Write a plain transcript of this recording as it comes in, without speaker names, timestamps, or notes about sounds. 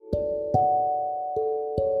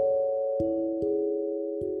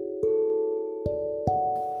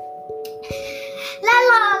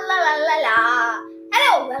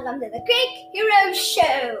welcome to the Cric Hero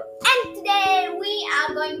Show. And today we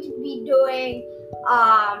are going to be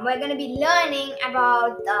we're going to be learning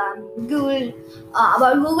about Google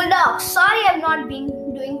Docs. Sorry, I've not been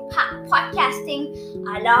doing podcasting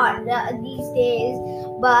a lot these days,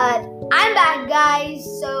 but I'm back, guys.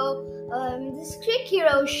 So this Cric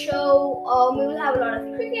Hero Show, we will have a lot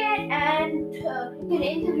of cricket and cricket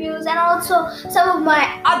interviews, and also some of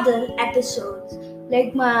my other episodes.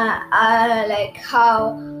 Like my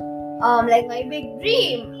my big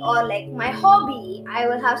dream or like my hobby. I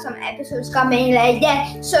will have some episodes coming like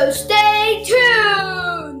that. So stay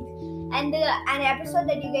tuned. And the episode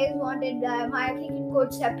that you guys wanted, my cricket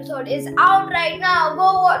coach episode, is out right now.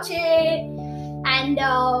 Go watch it. And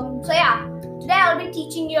today I'll be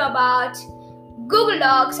teaching you about Google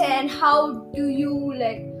Docs and how do you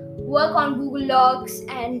work on Google Docs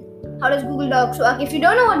and how does Google Docs work. If you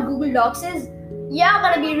don't know what Google Docs is, you're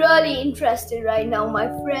gonna be really interested right now, my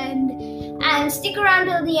friend, and stick around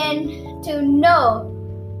till the end to know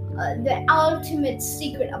the ultimate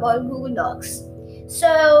secret about Google Docs.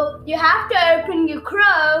 So you have to open your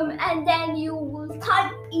Chrome and then you will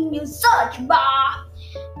type in your search bar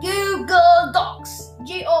Google Docs,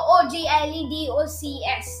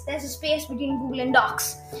 GOOGLEDOCS. There's a space between Google and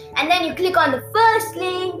Docs, and then you click on the first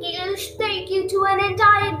link. It'll take you to an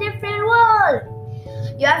entire different world.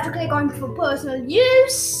 You have to click on for personal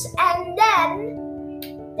use, and then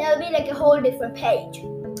there will be a whole different page.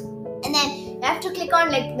 And then you have to click on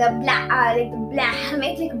make a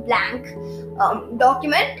blank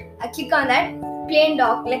document. I click on that plain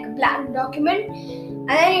doc, like a blank document, and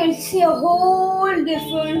then you will see a whole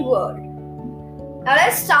different world. Now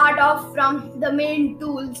let's start off from the main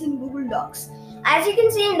tools in Google Docs. As you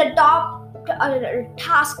can see in the top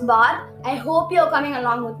taskbar, I hope you're coming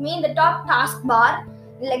along with me. In the top taskbar,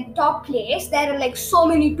 top place, there are so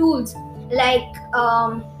many tools. There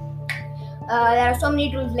are so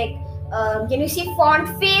many tools. Can you see font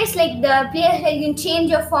face? The place where you can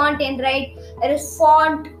change your font in, right? There is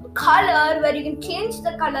font color where you can change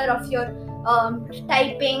the color of your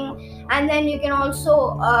typing, and then you can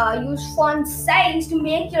also use font size to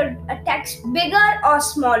make your text bigger or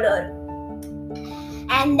smaller.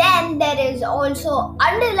 And then there is also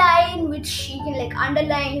underline, which you can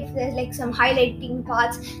underline if there's some highlighting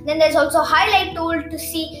parts. Then there's also highlight tool to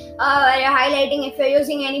see where you're highlighting if you're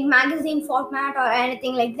using any magazine format or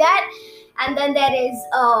anything like that. And then there is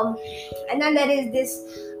this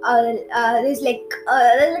there's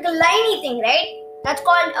a liney thing, right? That's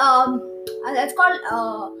called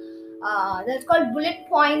bullet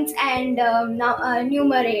points and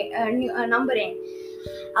numbering.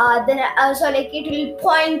 It will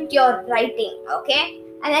point your writing, okay?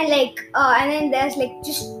 And then there's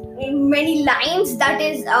just many lines. That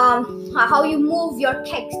is how you move your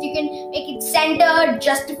text. You can make it centered,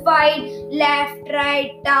 justified, left,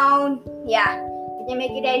 right, down. Yeah, you can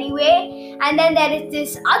make it anyway. And then there is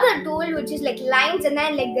this other tool which is lines, and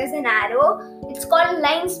then there's an arrow. It's called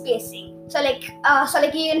line spacing. So you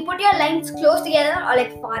can put your lines close together or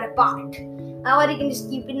far apart, or you can just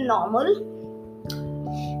keep it normal.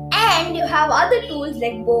 And you have other tools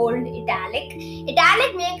like bold, italic.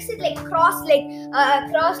 Italic makes it cross this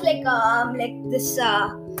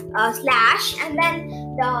slash, and then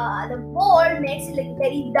the bold makes it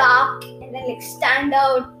very dark and then stand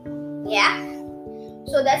out. Yeah.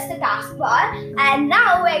 So that's the taskbar. And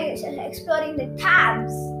now we're exploring the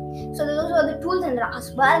tabs. So those are the tools in the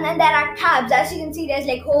taskbar, and then there are tabs. As you can see, there's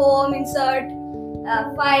home, insert,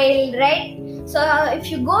 file, right? So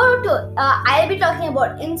if you go to, I'll be talking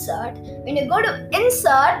about insert. When you go to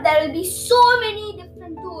insert, there will be so many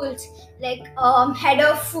different tools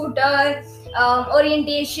header, footer,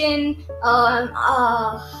 orientation,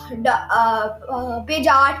 page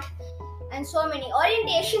art, and so many.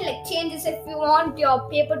 Orientation changes if you want your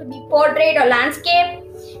paper to be portrait or landscape,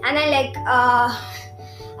 and then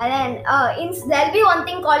there'll be one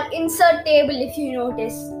thing called insert table. If you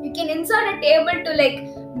notice, you can insert a table to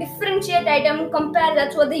differentiate item, compare.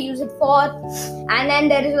 That's what they use it for. And then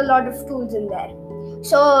there is a lot of tools in there.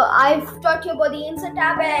 So I've taught you about the insert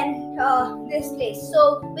tab and this place.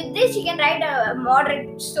 So with this you can write a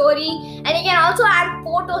moderate story, and you can also add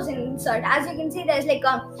photos in insert. As you can see, there's a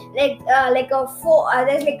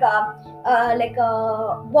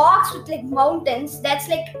box with mountains. That's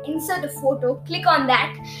insert a photo. Click on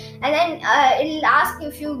that, and then it'll ask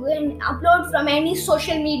if you can upload from any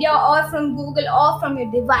social media or from Google or from your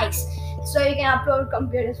device. So you can upload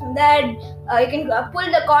computers from that. You can pull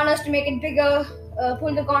the corners to make it bigger,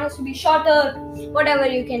 pull the corners to be shorter, whatever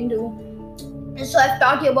you can do. So I've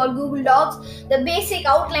taught you about Google Docs, the basic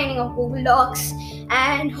outlining of Google Docs,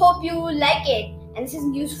 and hope you like it. and this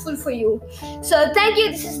is useful for you. So thank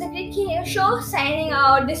you. This is the Cric Show signing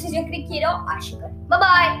out. This is your Cric Ashikar. Bye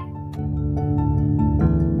bye.